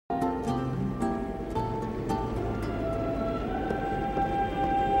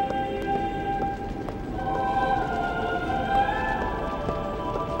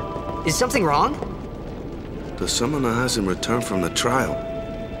Is something wrong? The summoner hasn't returned from the trial.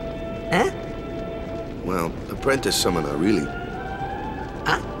 Eh? Well, apprentice summoner, really.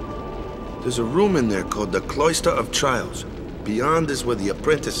 Huh? There's a room in there called the Cloister of Trials. Beyond is where the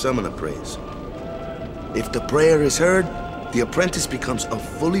apprentice summoner prays. If the prayer is heard, the apprentice becomes a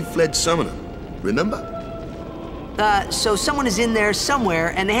fully fledged summoner. Remember? So someone is in there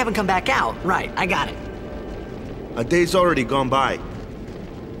somewhere and they haven't come back out. Right, I got it. A day's already gone by.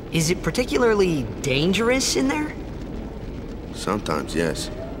 Is it particularly dangerous in there? Sometimes, yes.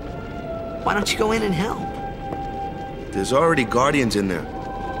 Why don't you go in and help? There's already guardians in there.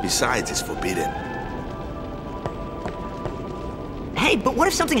 Besides, it's forbidden. Hey, but what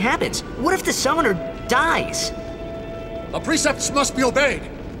if something happens? What if the summoner dies? The precepts must be obeyed.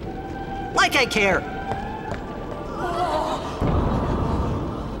 Like I care.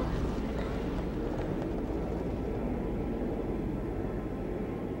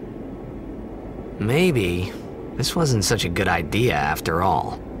 Maybe this wasn't such a good idea after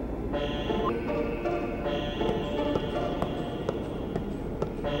all.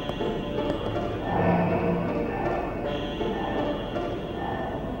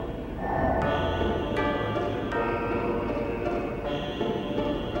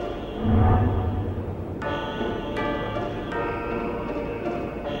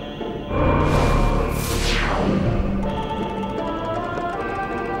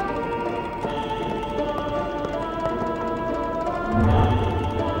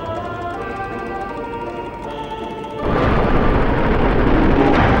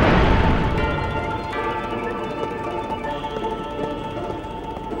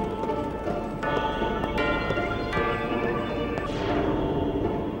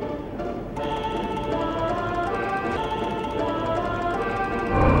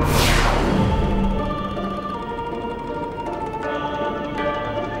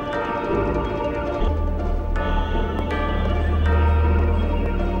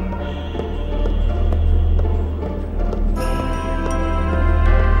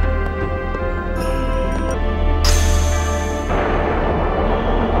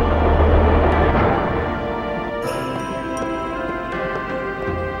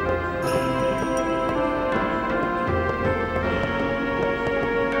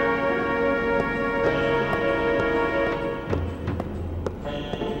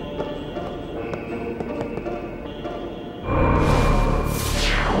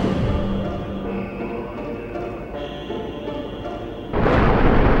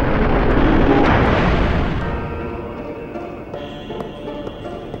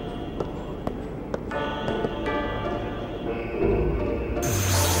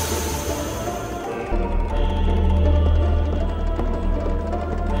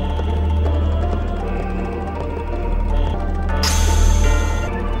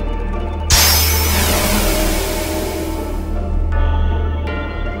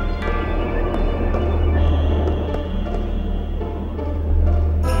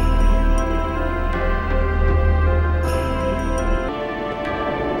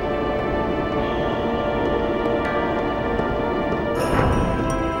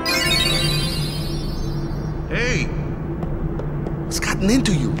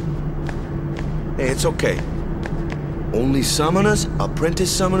 Into you. Hey, it's okay. Only summoners, apprentice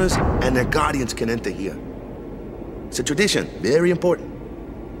summoners, and their guardians can enter here. It's a tradition, very important.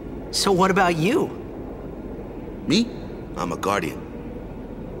 So what about you? Me? I'm a guardian.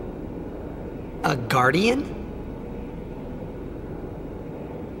 A guardian?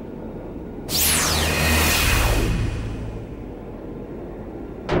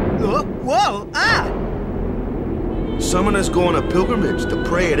 Whoa! Ah! Summoners go on a pilgrimage to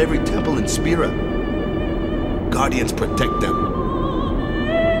pray at every temple in Spira. Guardians protect them.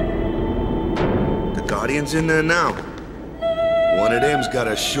 The Guardian's in there now. One of them's got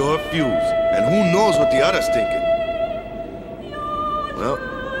a short fuse, and who knows what the other's thinking. Well,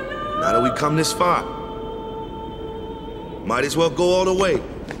 now that we come this far, might as well go all the way.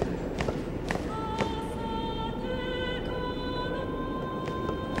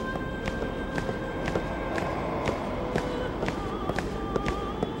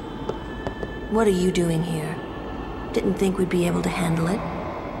 What are you doing here? Didn't think we'd be able to handle it?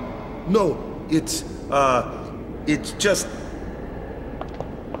 No, it's just...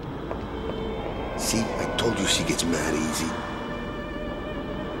 See, I told you she gets mad easy.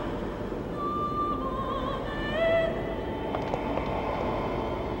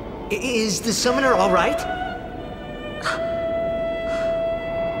 Is the summoner all right?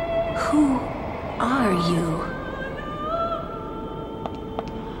 Who are you?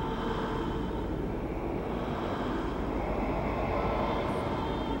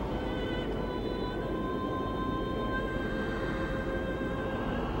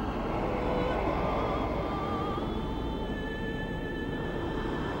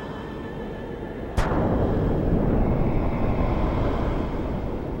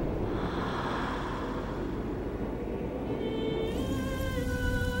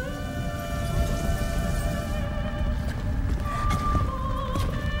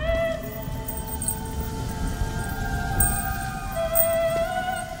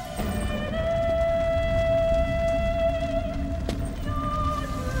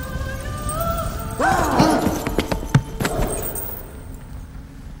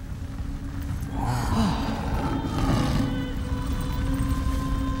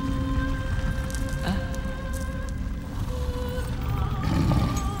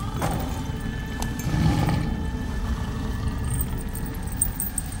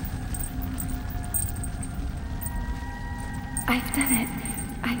 I've done it.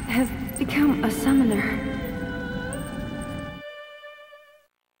 I have become a summoner.